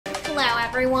Hello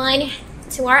everyone.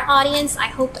 To our audience, I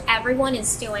hope everyone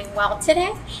is doing well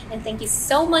today, and thank you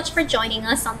so much for joining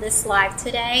us on this live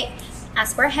today.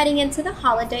 As we're heading into the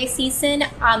holiday season,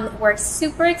 we're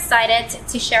super excited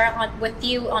to share with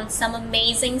you on some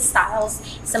amazing styles,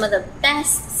 some of the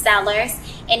best sellers,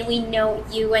 and we know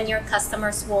you and your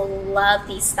customers will love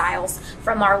these styles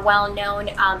from our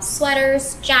well-known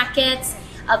sweaters, jackets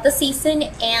of the season,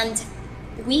 and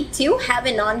we do have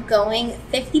an ongoing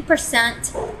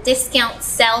 50% discount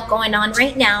sale going on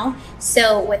right now.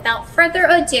 So without further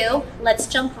ado, let's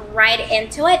jump right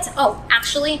into it. Oh,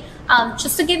 actually,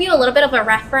 just to give you a little bit of a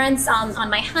reference on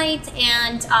my height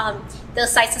and the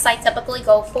sizes I typically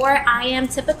go for, I am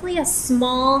typically a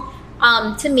small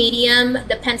to medium,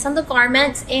 depends on the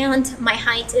garment, and my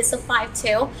height is a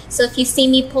 5'2". So if you see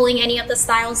me pulling any of the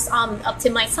styles up to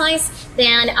my size,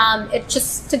 then it's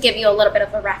just to give you a little bit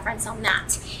of a reference on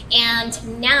that.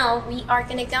 And now we are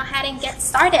gonna go ahead and get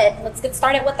started. Let's get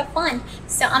started with the fun.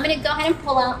 So I'm gonna go ahead and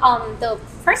pull out the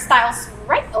first styles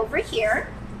right over here,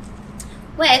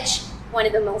 which one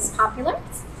of the most popular.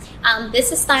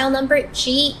 This is style number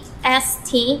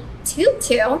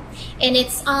GST22, and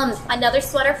it's another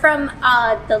sweater from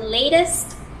the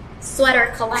latest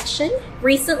sweater collection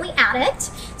recently added.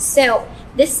 So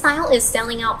this style is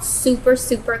selling out super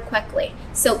quickly,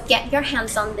 so get your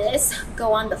hands on this.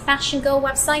 Go on the FashionGo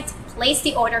website, place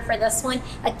the order for this one.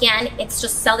 Again, it's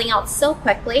just selling out so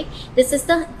quickly. This is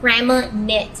the grandma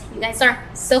knit. You guys are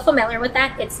so familiar with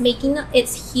that. It's making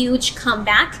its huge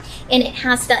comeback, and it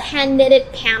has the hand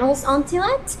knitted panels onto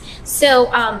it.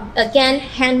 So again,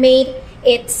 handmade.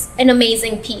 It's an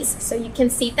amazing piece. So you can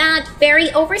see that,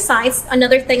 very oversized.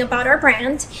 Another thing about our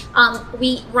brand,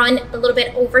 we run a little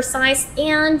bit oversized,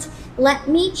 and let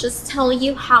me just tell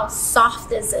you how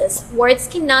soft this is. Words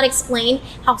cannot explain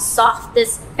how soft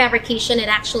this fabrication it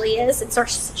actually is. It's our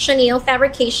chenille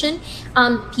fabrication.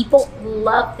 People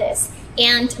love this.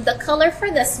 And the color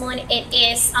for this one, it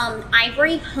is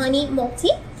Ivory Honey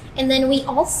Multi. And then we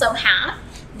also have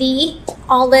the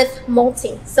olive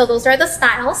multi. So those are the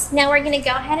styles. Now we're gonna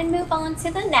go ahead and move on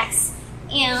to the next.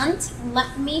 And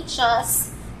let me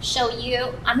just show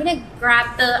you. I'm gonna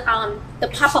grab the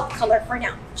pop-up color for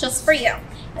now, just for you.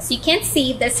 As you can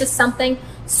see, this is something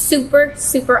super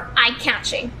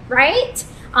eye-catching, right?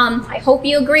 I hope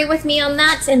you agree with me on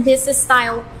that. And this is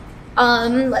style,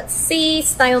 let's see,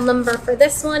 style number for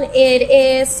this one, it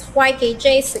is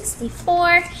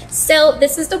YKJ64. So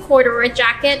this is the corduroy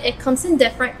jacket. It comes in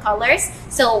different colors,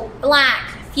 so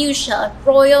black, fuchsia,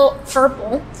 royal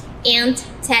purple, and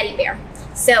teddy bear.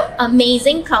 So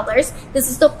amazing colors. This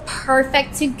is the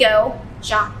perfect to-go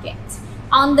jacket,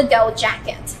 on-the-go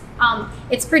jacket.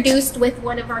 It's produced with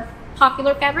one of our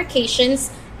popular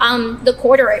fabrications, the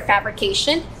corduroy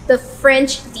fabrication. The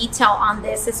French detail on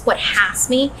this is what has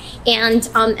me, and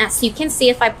as you can see,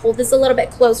 if I pull this a little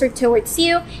bit closer towards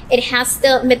you, it has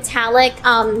the metallic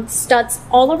studs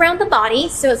all around the body.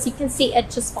 So as you can see, it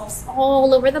just falls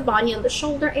all over the body, on the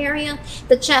shoulder area,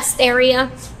 the chest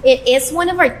area. It is one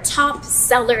of our top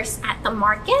sellers at the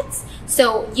market,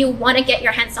 so you want to get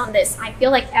your hands on this. I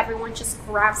feel like everyone just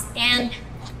grabs and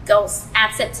goes,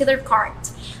 adds it to their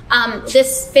cart.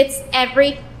 This fits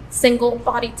every single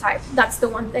body type. That's the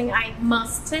one thing I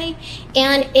must say.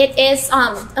 And it is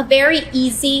a very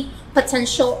easy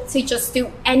potential to just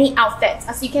do any outfit.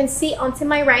 As you can see onto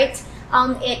my right,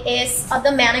 it is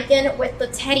the mannequin with the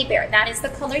teddy bear. That is the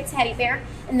color teddy bear.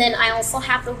 And then I also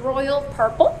have the royal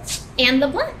purple and the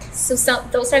black. So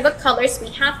those are the colors we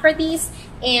have for these.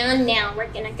 And now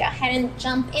we're gonna go ahead and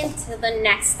jump into the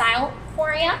next style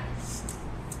for you.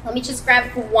 Let me just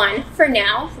grab one for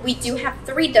now. We do have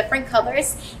 3 different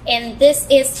colors, and this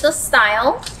is the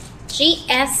style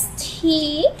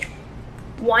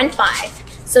GST15.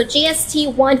 So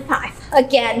GST15,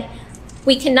 again,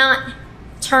 we cannot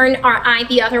turn our eye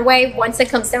the other way once it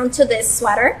comes down to this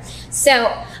sweater.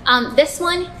 So this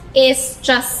one is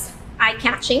just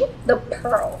eye-catching. The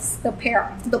pearls, the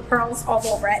pearls all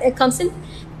over it. It comes in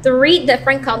 3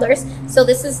 different colors. So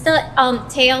this is the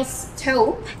tails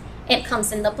taupe. It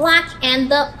comes in the black and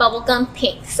the bubblegum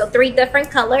pink. So 3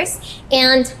 different colors,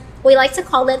 and we like to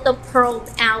call it the pearled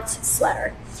out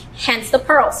sweater. Hence the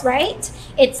pearls, right?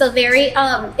 It's a very,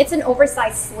 it's an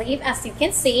oversized sleeve, as you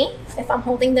can see. If I'm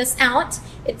holding this out,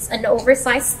 it's an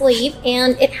oversized sleeve,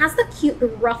 and it has the cute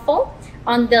ruffle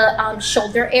on the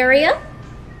shoulder area.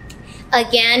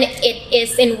 Again, it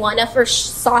is in one of our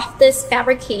softest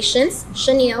fabrications,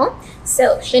 chenille.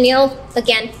 So chenille,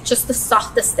 again, just the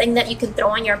softest thing that you can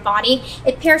throw on your body.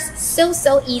 It pairs so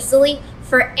easily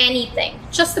for anything,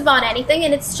 just about anything.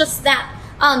 And it's just that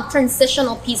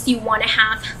transitional piece you want to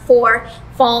have for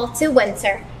fall to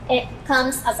winter. It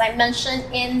comes, as I mentioned,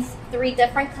 in 3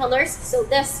 different colors. So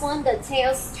this one, the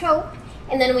Teos taupe,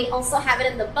 and then we also have it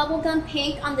in the bubblegum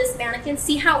pink on this mannequin.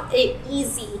 See how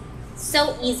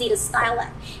so easy to style it.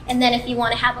 And then if you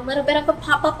want to have a little bit of a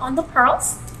pop-up on the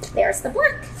pearls, there's the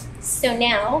black. So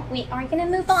now we are going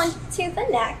to move on to the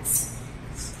next.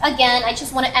 Again, I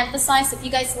just want to emphasize, if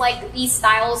you guys like these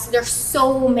styles, there's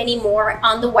so many more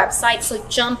on the website. So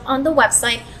jump on the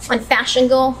website on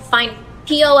FashionGo, find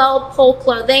POL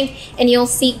clothing, and you'll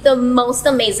see the most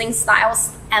amazing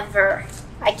styles ever.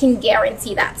 I can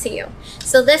guarantee that to you.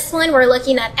 So this one, we're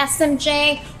looking at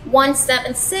SMJ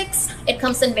 176. It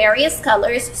comes in various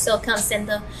colors. So it comes in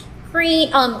the green,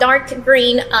 dark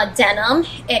green denim.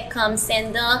 It comes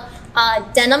in the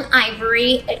denim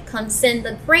ivory. It comes in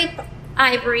the grape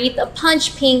ivory, the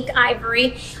punch pink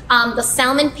ivory, the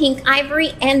salmon pink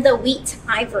ivory, and the wheat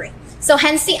ivory. So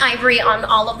hence the ivory on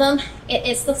all of them. It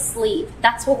is the sleeve.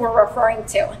 That's what we're referring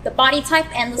to, the body type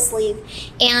and the sleeve.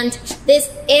 And this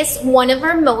is one of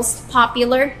our most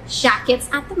popular jackets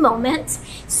at the moment.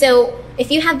 So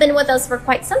if you have been with us for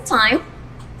quite some time,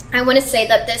 I want to say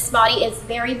that this body is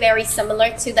very, very similar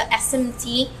to the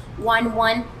SMT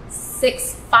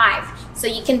 1165. So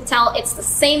you can tell it's the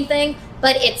same thing,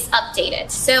 but it's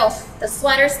updated. So the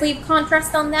sweater sleeve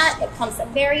contrast on that, it comes in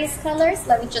various colors.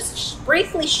 Let me just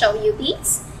briefly show you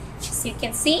these. So you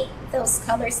can see those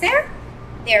colors there.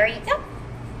 There you go.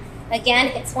 Again,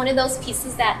 it's one of those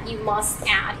pieces that you must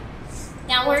add.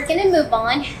 Now we're gonna move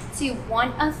on to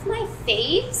one of my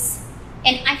faves.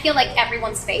 And I feel like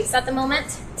everyone's faves at the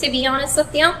moment, to be honest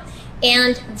with you.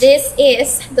 And this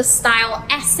is the style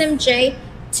SMJ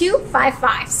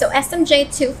 255. So SMJ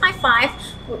 255,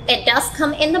 it does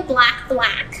come in the black,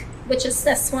 which is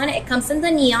this one. It comes in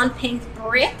the neon pink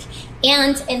brick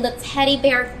and in the teddy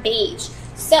bear beige.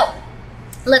 So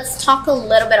let's talk a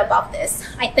little bit about this.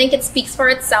 I think it speaks for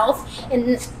itself,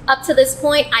 and up to this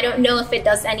point, I don't know if it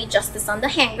does any justice on the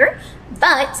hanger,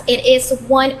 but it is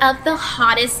one of the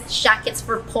hottest jackets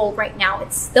for POL right now.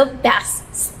 It's the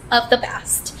best of the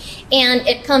best. And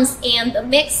it comes in the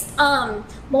mixed,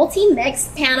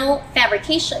 multi-mixed panel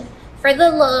fabrication for the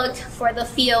look, for the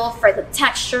feel, for the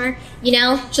texture, you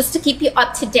know, just to keep you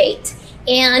up to date.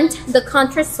 And the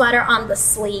contrast sweater on the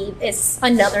sleeve is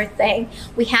another thing.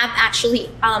 We have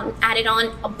actually added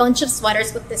on a bunch of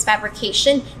sweaters with this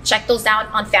fabrication. Check those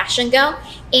out on FashionGo.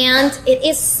 And it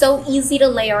is so easy to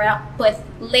layer it up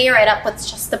with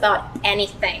just about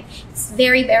anything. It's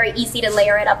very, very easy to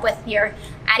layer it up with your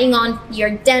adding on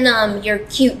your denim, your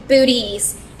cute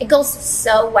booties. It goes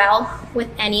so well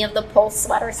with any of the POL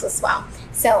sweaters as well.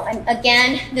 So, and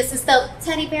again, this is the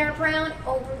teddy bear brown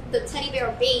over the teddy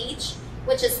bear beige,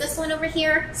 which is this one over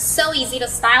here. So easy to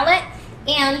style it.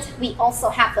 And we also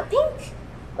have the pink,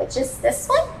 which is this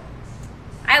one.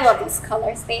 I love these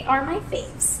colors. They are my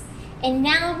faves. And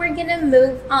now we're gonna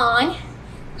move on.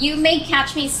 You may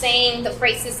catch me saying the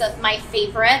phrases of my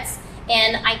favorites,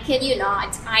 and I kid you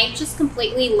not, I just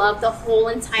completely love the whole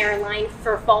entire line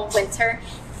for fall winter.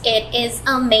 It is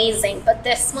amazing, but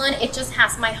this one, it just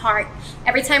has my heart.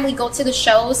 Every time we go to the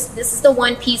shows, this is the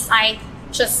one piece I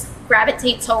just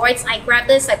gravitate towards. I grab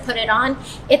this, I put it on.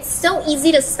 It's so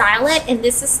easy to style it, and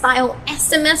this is style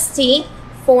SMST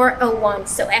 401.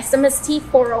 So SMST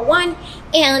 401,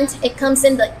 and it comes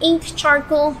in the ink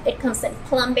charcoal, it comes in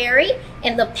plumberry,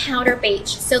 and the powder beige.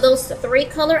 So those 3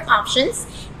 color options,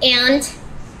 and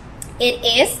it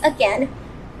is, again,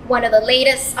 one of the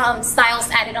latest styles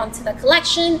added onto the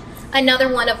collection. Another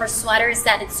one of our sweaters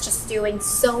that it's just doing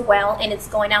so well, and it's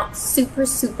going out super,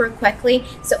 super quickly.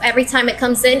 So every time it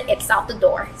comes in, it's out the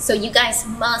door. So you guys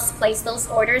must place those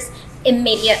orders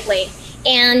immediately.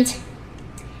 And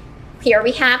here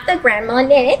we have the grandma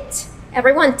knit.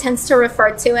 Everyone tends to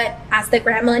refer to it as the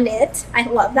grandma knit. I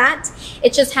love that.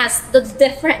 It just has the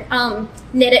different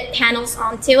knitted panels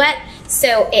onto it.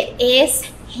 So it is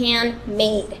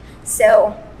handmade.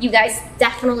 So you guys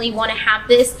definitely want to have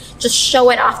this. Just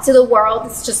show it off to the world.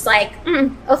 It's just like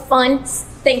a fun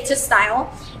thing to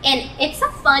style. And it's a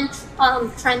fun,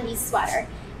 trendy sweater.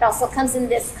 It also comes in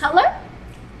this color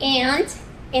and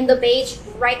in the beige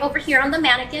right over here on the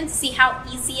mannequin. See how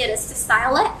easy it is to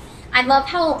style it. I love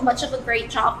how much of a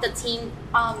great job the team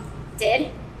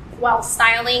did while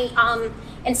styling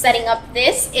and setting up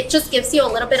this. It just gives you a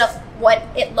little bit of what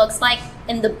it looks like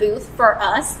in the booth for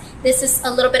us. This is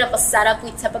a little bit of a setup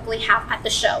we typically have at the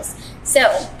shows.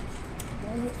 So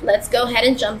let's go ahead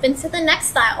and jump into the next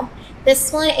style.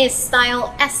 This one is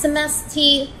style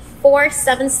SMST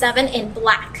 477 in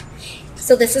black.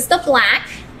 So this is the black,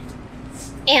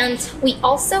 and we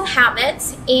also have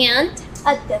it in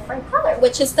a different color,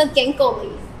 which is the ginkgo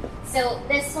leaf. So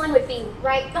this one would be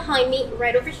right behind me,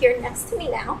 right over here next to me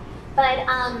now. But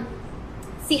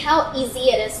see how easy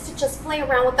it is to just play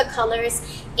around with the colors.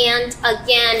 And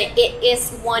again, it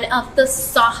is one of the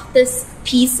softest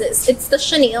pieces. It's the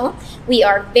chenille. We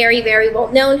are very, very well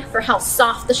known for how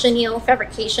soft the chenille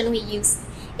fabrication we use.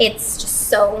 It's just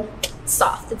so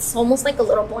soft. It's almost like a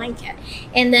little blanket.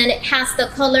 And then it has the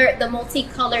color, the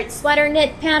multicolored sweater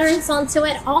knit patterns onto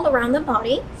it all around the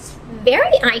body.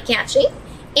 Very eye-catching.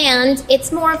 And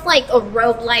it's more of like a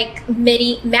robe-like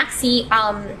midi maxi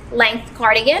length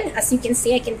cardigan. As you can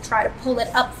see, I can try to pull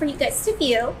it up for you guys to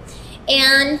view.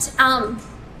 And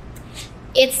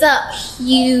it's a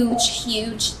huge,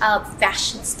 huge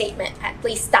fashion statement. At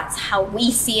least that's how we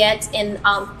see it in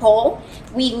POL.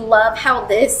 We love how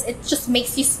it just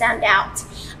makes you stand out.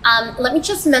 Let me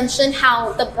just mention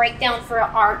how the breakdown for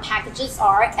our packages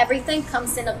are. Everything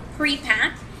comes in a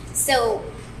pre-pack. So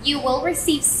you will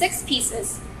receive 6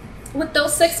 pieces. With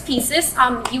those 6 pieces,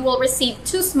 you will receive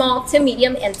 2 small, 2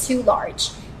 medium, and 2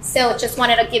 large. So just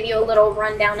wanted to give you a little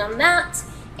rundown on that.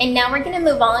 And now we're gonna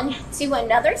move on to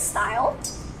another style.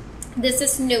 This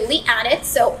is newly added,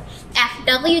 so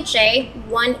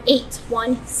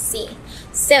FWJ181C.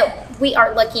 So we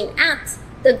are looking at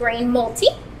the green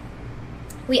multi.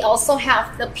 We also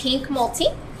have the pink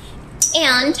multi.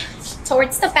 And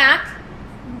towards the back,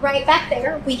 right back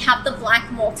there, we have the black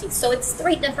multi. So it's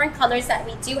 3 different colors that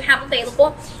we do have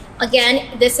available.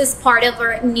 Again, this is part of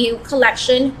our new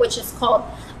collection, which is called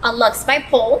Luxe by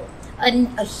POL.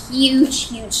 A huge,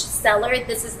 huge seller.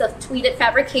 This is the tweeted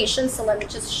fabrication. So let me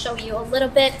just show you a little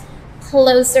bit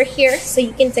closer here so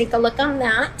you can take a look on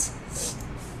that.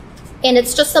 And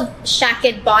it's just a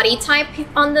shacket body type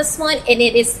on this one, and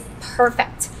it is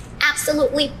perfect.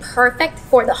 Absolutely perfect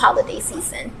for the holiday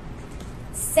season.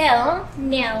 So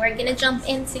now we're gonna jump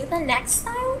into the next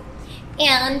style,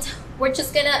 and we're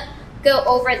just gonna go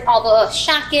over all the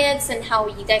shackets and how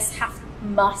you guys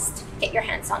must get your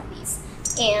hands on these.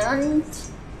 And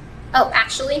oh,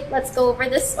 actually, let's go over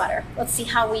this sweater. Let's see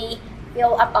how we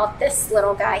feel about this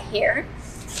little guy here.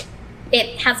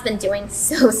 It has been doing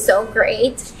so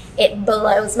great. It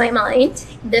blows my mind.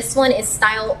 This one is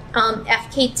style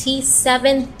FKT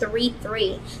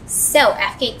 733. So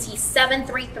FKT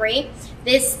 733.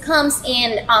 This comes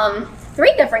in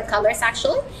 3 different colors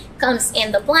actually. Comes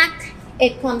in the black.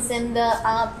 It comes in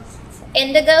the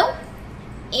indigo.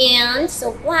 And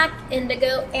so black,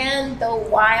 indigo, and the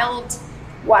wild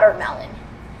watermelon.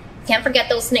 Can't forget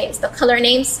those names, the color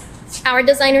names. Our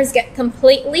designers get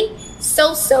completely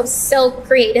so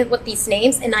creative with these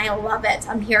names, and I love it.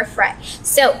 I'm here for it.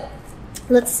 So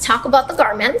let's talk about the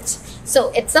garment.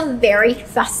 So it's a very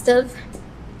festive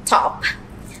top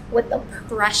with the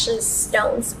precious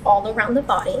stones all around the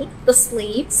body, the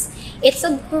sleeves. It's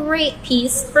a great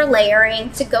piece for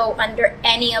layering to go under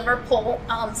any of our POL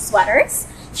sweaters,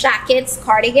 jackets,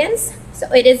 cardigans. So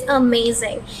it is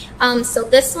amazing. So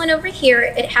this one over here,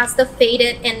 it has the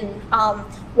faded and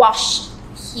wash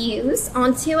hues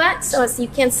onto it. So as you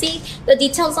can see, the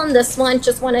details on this one,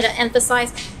 just wanted to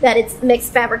emphasize that it's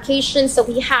mixed fabrication. So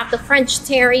we have the French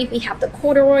terry, we have the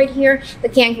corduroy here, the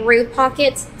kangaroo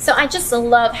pockets. So I just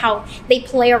love how they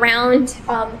play around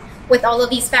with all of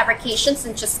these fabrications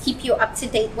and just keep you up to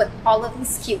date with all of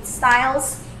these cute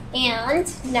styles. And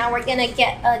now we're gonna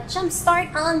get a jump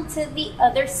start onto the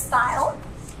other style.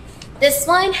 This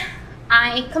one,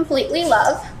 I completely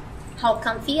love how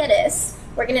comfy it is.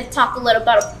 We're gonna talk a little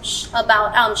bit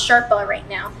about Sherpa right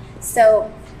now.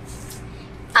 So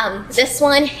this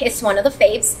one is one of the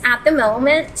faves at the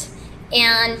moment,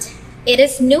 and it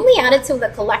is newly added to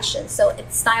the collection. So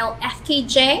it's style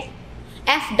FWJ,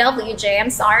 I'm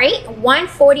sorry,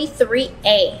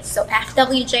 143A. So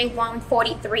FWJ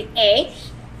 143A.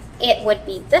 It would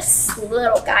be this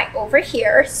little guy over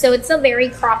here. So it's a very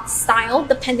cropped style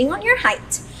depending on your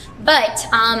height. But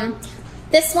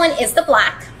this one is the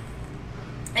black.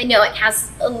 I know it has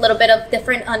a little bit of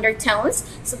different undertones.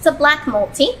 So it's a black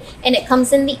multi, and it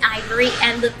comes in the ivory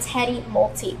and the teddy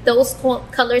multi. Those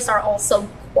colors are also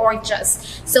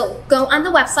gorgeous. So go on the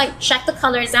website, check the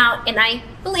colors out, and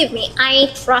believe me,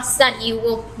 I trust that you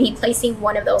will be placing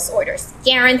one of those orders.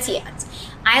 Guarantee it.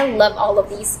 I love all of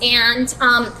these. And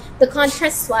the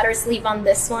contrast sweater sleeve on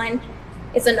this one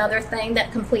is another thing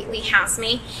that completely has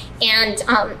me. And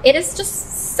it is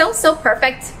just so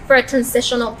perfect for a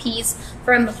transitional piece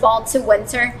from fall to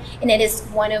winter. And it is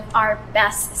one of our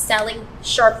best selling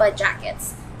Sherpa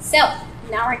jackets. So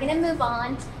now we're gonna move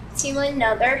on to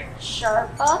another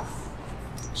Sherpa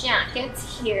jacket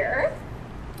here,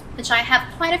 which I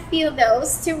have quite a few of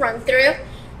those to run through.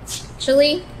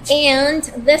 actually. And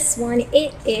this one,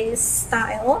 it is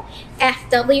style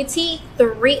FWT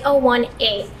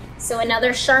 301A. So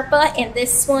another Sherpa, and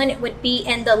this one would be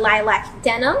in the lilac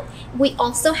denim. We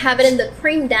also have it in the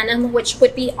cream denim, which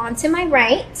would be onto my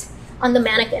right on the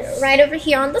mannequin right over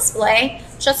here on display.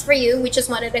 Just for you, we just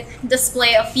wanted to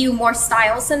display a few more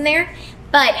styles in there.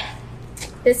 But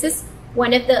this is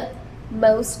one of the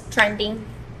most trending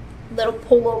little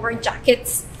pullover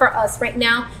jackets for us right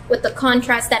now, with the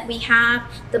contrast that we have,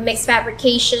 the mixed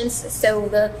fabrications, so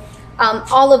the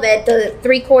all of it, the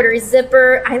 3/4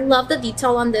 zipper. I love the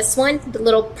detail on this one, the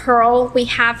little pearl we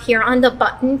have here on the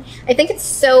button. I think it's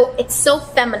so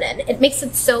feminine. It makes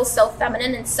it so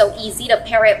feminine and so easy to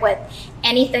pair it with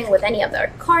anything, with any of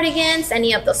their cardigans,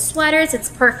 any of the sweaters. It's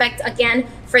perfect again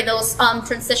for those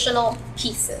transitional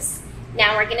pieces.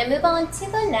 Now we're gonna move on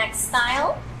to the next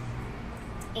style.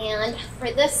 And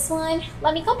for this one,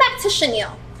 let me go back to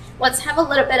chenille. Let's have a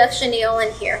little bit of chenille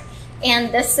in here.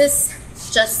 And this is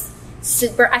just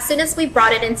super, as soon as we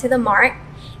brought it into the mart,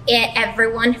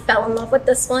 everyone fell in love with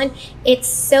this one. It's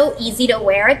so easy to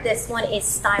wear. This one is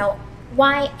style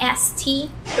YST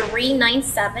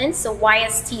 397. So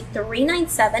YST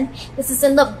 397. This is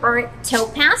in the burnt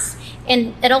topaz,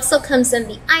 and it also comes in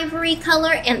the ivory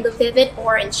color and the vivid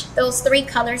orange. Those 3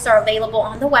 colors are available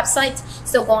on the website.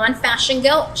 So go on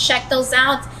FashionGo, check those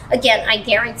out. Again, I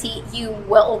guarantee you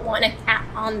will want to add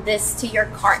on this to your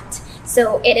cart.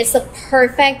 So it is a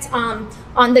perfect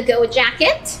on-the-go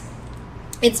jacket.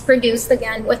 It's produced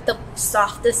again with the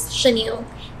softest chenille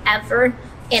ever,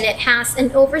 and it has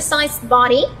an oversized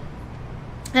body,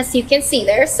 as you can see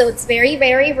there. So it's very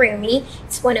roomy.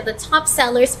 It's one of the top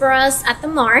sellers for us at the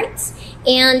mart,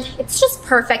 and it's just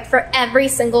perfect for every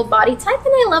single body type.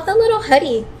 And I love the little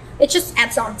hoodie. It just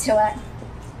adds on to it.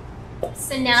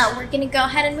 So now we're gonna go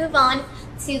ahead and move on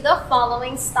to the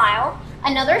following style.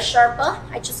 Another Sherpa.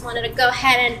 I just wanted to go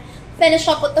ahead and finish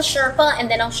up with the Sherpa, and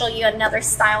then I'll show you another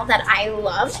style that I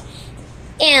love.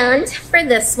 And for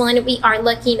this one, we are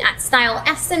looking at style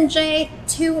SMJ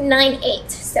 298.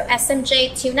 So SMJ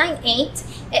 298,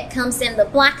 it comes in the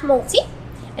black multi,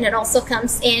 and it also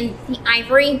comes in the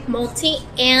ivory multi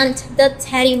and the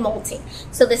teddy multi.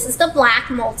 So this is the black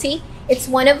multi. It's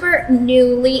one of our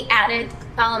newly added,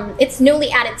 it's newly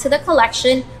added to the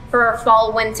collection for our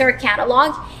fall winter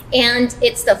catalog, and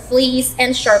it's the fleece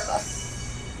and Sherpa.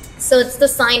 So it's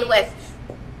designed with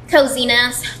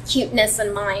coziness, cuteness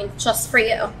in mind, just for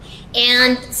you.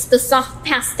 And it's the soft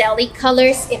pastel-y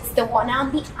colors. It's the one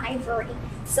on the ivory.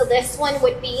 So this one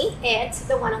would be it,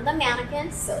 the one on the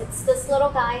mannequin. So it's this little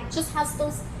guy, it just has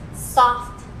those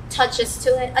soft touches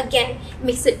to it. Again,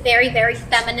 makes it very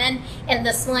feminine. And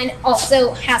this one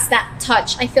also has that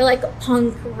touch. I feel like a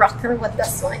punk rocker with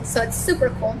this one. So it's super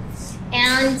cool.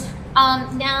 And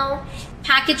now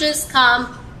packages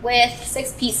come with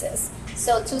 6 pieces.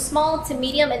 So 2 small, 2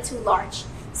 medium, and 2 large.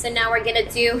 So now we're gonna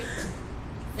do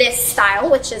this style,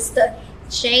 which is the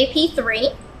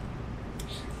JP3.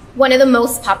 One of the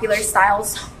most popular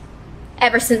styles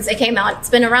ever since it came out. It's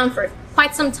been around for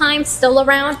quite some time, still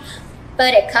around,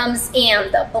 but it comes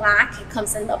in the black, it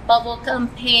comes in the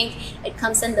bubblegum pink, it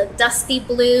comes in the dusty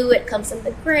blue, it comes in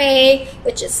the gray,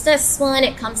 which is this one,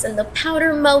 it comes in the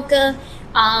powder mocha,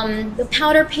 the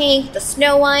powder pink, the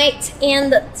snow white,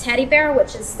 and the teddy bear,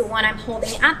 which is the one I'm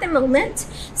holding at the moment.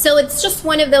 So it's just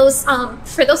one of those,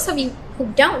 for those of you who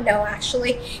don't know,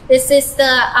 actually, this is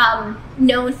the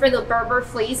known for the Berber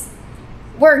fleece.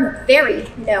 We're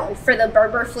very known for the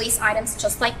Berber fleece items,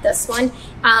 just like this one.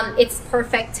 It's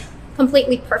perfect,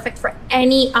 completely perfect for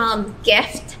any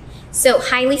gift. So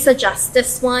highly suggest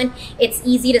this one. It's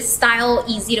easy to style,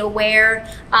 easy to wear.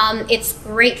 It's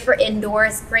great for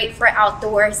indoors, great for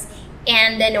outdoors.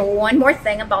 And then one more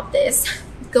thing about this,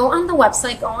 go on the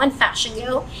website, go on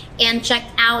FashionGo, and check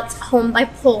out Home by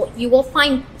POL. You will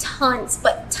find tons,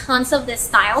 but tons of these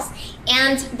styles.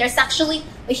 And there's actually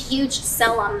a huge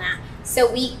sale on that. So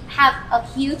we have a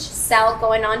huge sale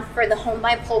going on for the Home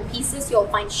by POL pieces. You'll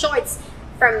find shorts,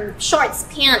 from shorts,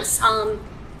 pants,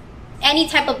 any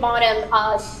type of bottom,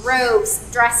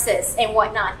 robes, dresses, and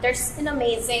whatnot. There's an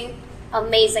amazing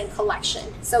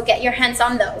collection. So get your hands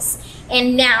on those.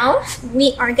 And now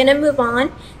we are gonna move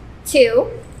on to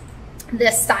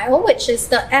this style, which is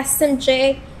the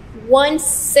SMJ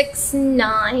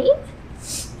 169.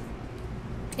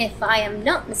 If I am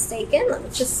not mistaken, let me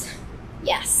just,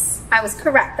 yes, I was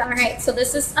correct. All right, so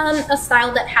this is a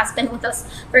style that has been with us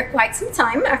for quite some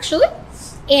time, actually.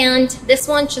 And this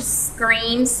one just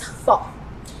screams fall.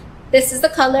 This is the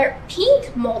color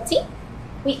pink multi.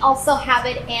 We also have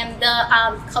it in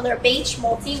the color beige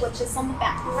multi, which is on the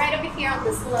back right over here on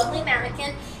this lovely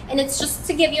mannequin. And it's just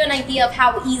to give you an idea of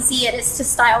how easy it is to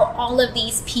style all of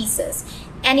these pieces.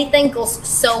 Anything goes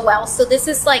so well. So this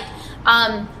is like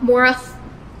more of,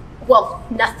 well,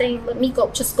 nothing, let me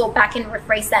just go back and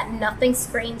rephrase that. Nothing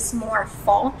screams more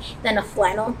fall than a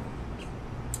flannel.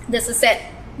 This is it.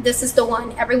 This is the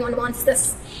one. Everyone wants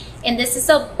this. And this is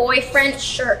a boyfriend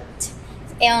shirt,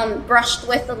 brushed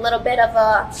with a little bit of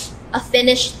a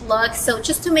finished look. So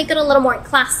just to make it a little more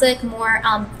classic, more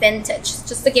vintage,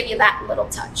 just to give you that little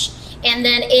touch. And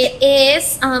then it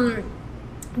is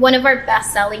one of our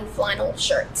best-selling flannel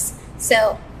shirts.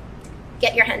 So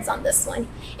get your hands on this one.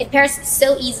 It pairs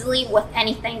so easily with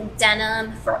anything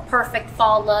denim for a perfect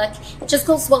fall look. It just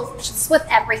goes well just with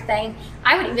everything.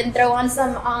 I would even throw on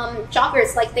some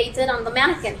joggers like they did on the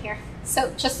mannequin here.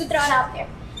 So just to throw it out there.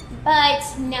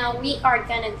 But now we are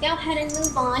gonna go ahead and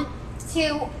move on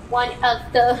to one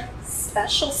of the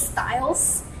special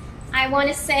styles. I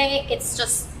wanna say it's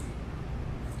just,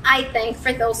 I think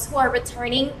for those who are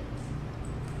returning,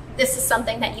 this is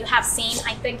something that you have seen.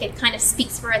 I think it kind of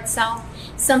speaks for itself.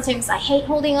 Sometimes I hate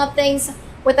holding up things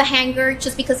with a hanger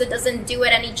just because it doesn't do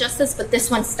it any justice, but this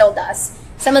one still does.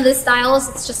 Some of the styles,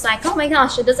 it's just like, oh my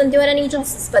gosh, it doesn't do it any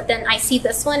justice. But then I see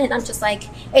this one and I'm just like,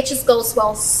 it just goes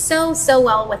well, so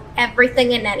well with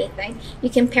everything and anything. You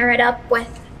can pair it up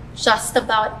with just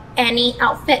about any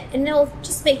outfit and it'll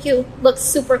just make you look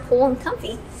super cool and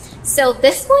comfy. So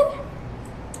this one,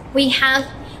 we have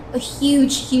a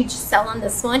huge sale on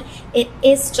this one. It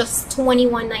is just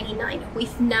 $21.99.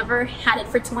 We've never had it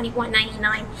for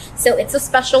 $21.99, so it's a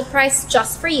special price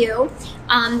just for you.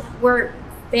 We're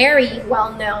very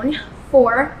well known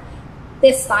for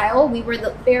this style. We were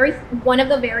one of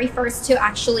the very first to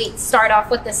actually start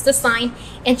off with this design,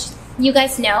 and you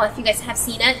guys know, if you guys have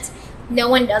seen it, no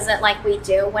one does it like we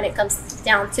do when it comes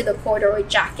down to the corduroy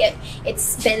jacket.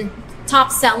 It's been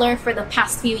top seller for the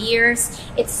past few years.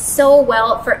 It's so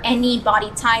well for any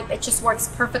body type. It just works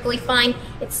perfectly fine.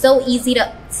 It's so easy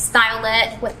to style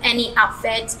it with any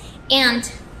outfit. And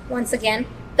once again,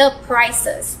 the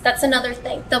prices, that's another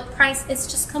thing. The price is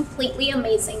just completely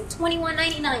amazing.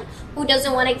 $21.99. Who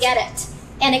doesn't want to get it?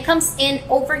 And it comes in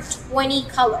over 20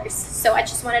 colors. So I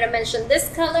just wanted to mention this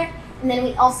color. And then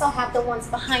we also have the ones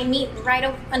behind me right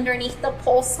underneath the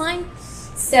POL sign.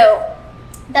 So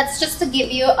that's just to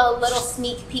give you a little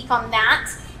sneak peek on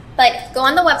that. But go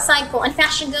on the website, go on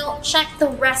FashionGo, check the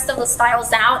rest of the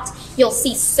styles out. You'll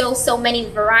see so many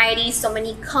varieties, so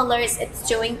many colors. It's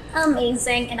doing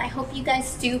amazing, and I hope you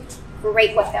guys do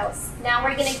great with those. Now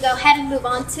we're gonna go ahead and move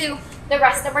on to the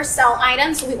rest of our sale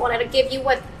items. We wanted to give you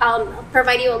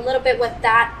provide you a little bit with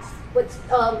that, with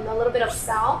a little bit of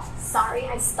sale. Sorry,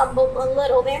 I stumbled a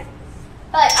little there,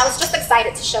 but I was just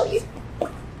excited to show you.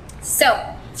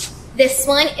 So this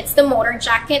one, it's the motor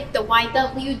jacket, the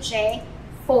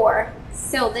YWJ4.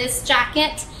 So this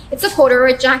jacket, it's a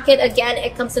corduroy jacket. Again,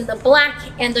 it comes in the black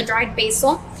and the dried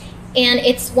basil. And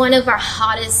it's one of our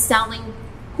hottest selling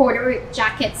corduroy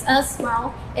jackets as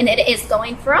well. And it is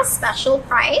going for a special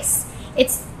price.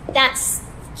 It's that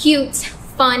cute,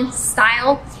 fun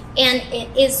style. And it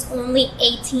is only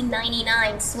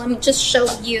 $18.99. So let me just show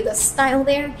you the style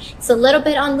there. It's a little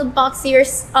bit on the boxier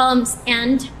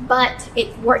end, but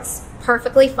it works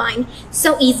perfectly fine.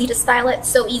 So easy to style it,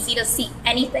 so easy to see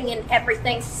anything and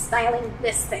everything styling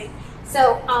this thing.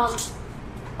 So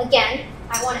again,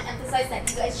 I want to emphasize that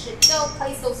you guys should go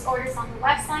place those orders on the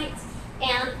website.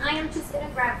 And I am just going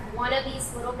to grab one of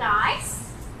these little guys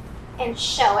and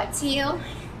show it to you,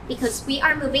 because we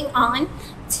are moving on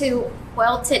to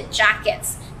quilted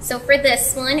jackets. So for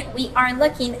this one, we are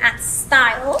looking at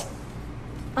style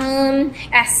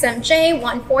SMJ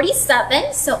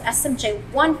 147. So SMJ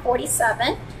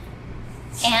 147,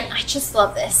 and I just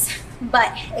love this.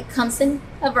 But it comes in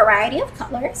a variety of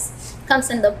colors. It comes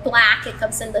in the black, it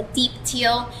comes in the deep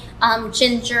teal,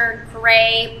 ginger,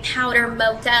 gray, powder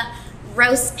mocha,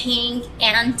 rose pink,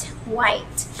 and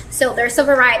white. So there's a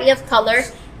variety of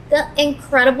colors. The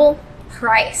incredible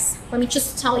price, let me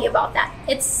just tell you about that.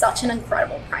 It's such an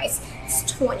incredible price. It's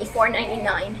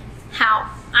 $24.99. How?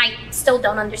 I still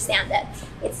don't understand it.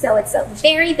 It's a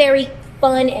very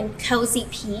fun and cozy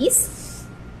piece.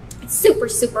 It's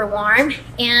super warm,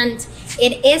 and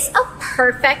it is a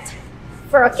perfect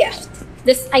for a gift.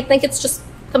 This, I think it's just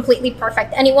completely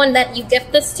perfect. Anyone that you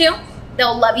gift this to,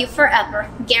 they'll love you forever,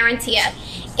 guarantee it.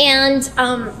 And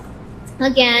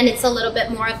again, it's a little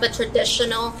bit more of a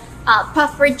traditional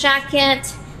puffer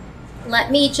jacket.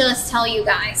 Let me just tell you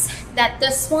guys that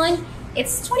this one,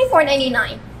 it's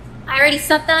 $24.99. I already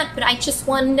said that, but I just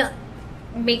want to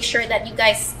make sure that you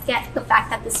guys get the fact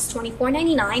that this is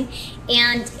 $24.99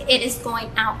 and it is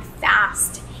going out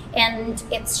fast. and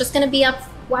it's just going to be up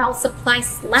while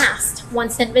supplies last.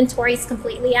 Once inventory is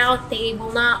completely out, they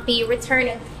will not be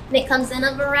returning. And it comes in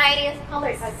a variety of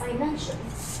colors, as I mentioned.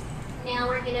 Now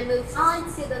we're going to move on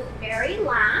to the very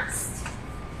last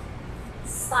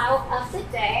style of the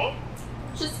day.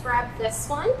 Just grab this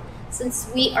one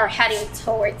since we are heading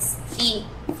towards the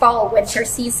fall winter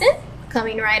season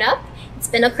coming right up. It's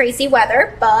been a crazy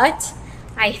weather, but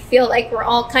I feel like we're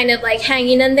all kind of like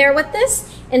hanging in there with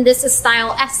this. And this is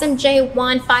style SMJ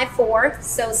 154.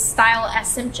 So style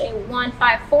SMJ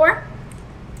 154.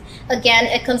 Again,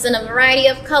 it comes in a variety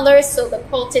of colors. So the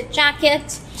quilted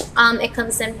jacket, it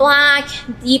comes in black,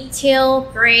 deep teal,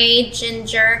 gray,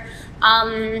 ginger.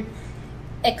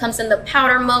 It comes in the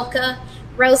powder mocha,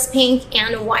 rose pink,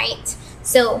 and white.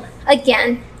 So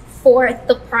again, for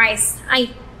the price, I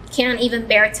can't even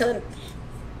bear to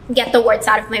get the words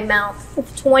out of my mouth.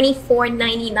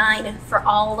 $24.99 for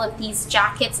all of these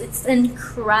jackets. It's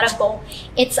incredible.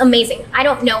 It's amazing. I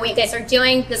don't know what you guys are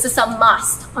doing. This is a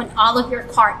must on all of your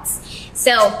carts.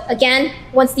 So again,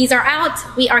 once these are out,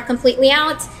 we are completely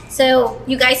out. So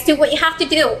you guys do what you have to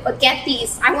do, but get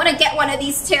these. I want to get one of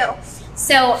these too.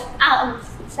 So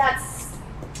that's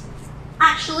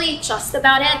actually just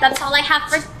about it. That's all I have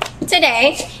for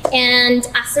today. And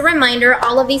as a reminder,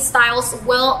 all of these styles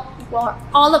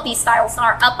all of these styles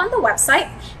are up on the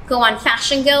website. Go on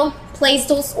FashionGo, place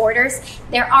those orders.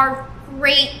 There are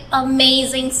great,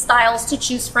 amazing styles to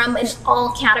choose from in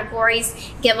all categories.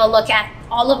 Give a look at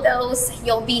all of those.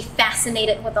 You'll be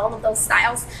fascinated with all of those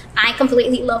styles. I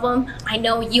completely love them. I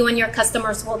know you and your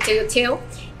customers will do too.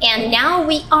 And now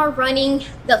we are running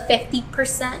the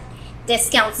 50%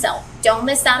 discount sale. Don't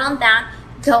miss out on that.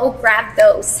 Go grab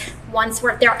those. Once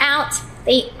they're out,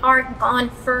 they are gone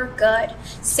for good.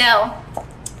 So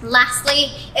lastly,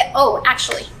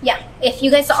 if you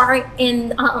guys are in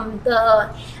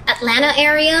the Atlanta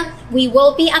area, we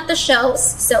will be at the shows.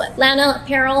 So Atlanta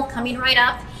apparel coming right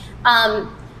up.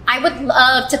 I would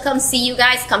love to come see you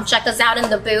guys. Come check us out in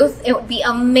the booth. It would be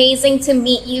amazing to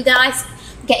meet you guys,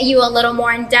 get you a little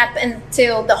more in depth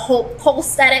into the whole POL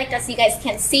aesthetic. As you guys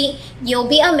can see, you'll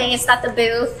be amazed at the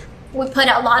booth. We put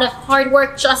a lot of hard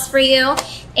work just for you.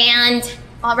 And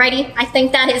alrighty, I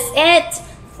think that is it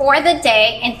for the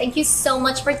day. And thank you so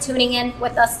much for tuning in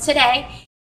with us today.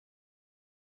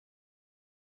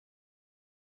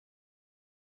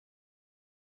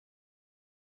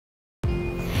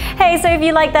 Hey, so if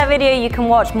you like that video, you can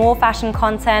watch more fashion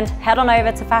content. Head on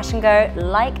over to FashionGo,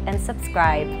 like and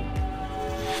subscribe.